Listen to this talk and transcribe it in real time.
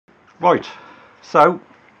Right, so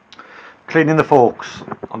cleaning the forks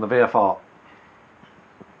on the VFR.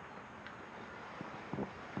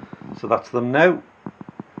 So that's them now.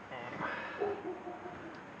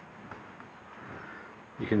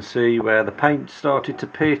 You can see where the paint started to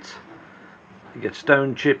pit. It gets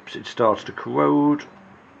stone chips, it starts to corrode.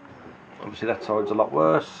 Obviously that side's a lot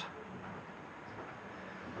worse.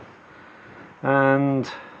 And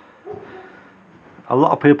a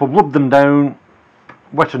lot of people rub them down,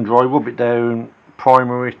 wet and dry, rub it down,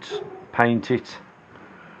 primer it, paint it,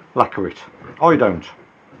 lacquer it. I don't.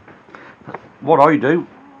 What I do,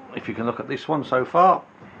 if you can look at this one so far,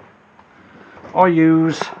 I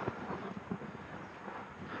use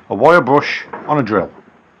a wire brush on a drill.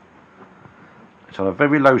 It's on a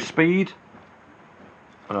very low speed,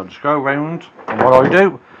 and I'll just go around, and what I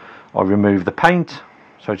do, I remove the paint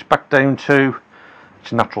so it's back down to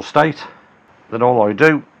its natural state. Then all I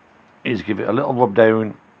do is give it a little rub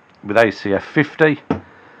down with ACF 50, and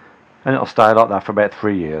it'll stay like that for about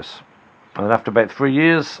 3 years. And then after about 3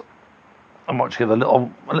 years, I might just give it a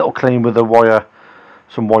little clean with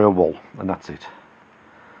some wire wool, and that's it.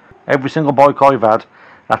 Every single bike I've had,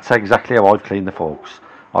 that's exactly how I've cleaned the forks.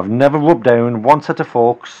 I've never rubbed down one set of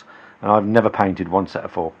forks, and I've never painted one set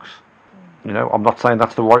of forks. You know, I'm not saying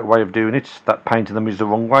that's the right way of doing it, that painting them is the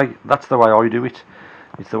wrong way. That's the way I do it.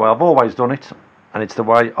 It's the way I've always done it, and it's the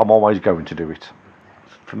way I'm always going to do it.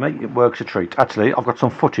 For me, it works a treat. Actually, I've got some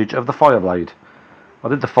footage of the Fireblade. I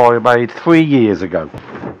did the Fireblade 3 years ago,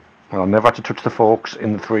 and I never had to touch the forks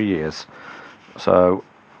in the 3 years. So,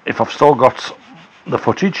 if I've still got the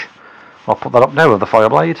footage, I'll put that up now of the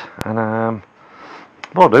Fireblade, and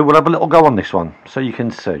what I'll do, we'll have a little go on this one so you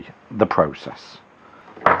can see the process.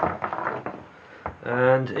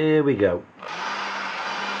 And here we go.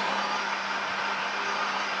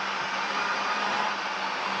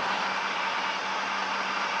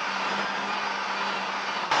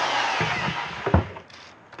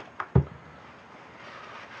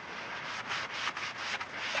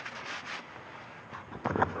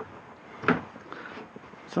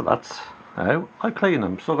 So that's how I clean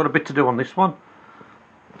them. So I've got a bit to do on this one.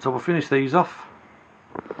 So we'll finish these off.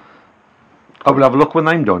 I will have a look when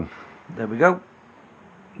they're done. There we go.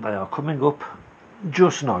 They are coming up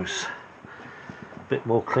just nice. Bit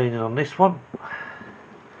more cleaning on this one.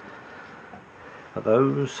 But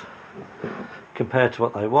those, compared to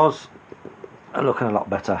what they was, are looking a lot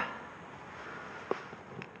better.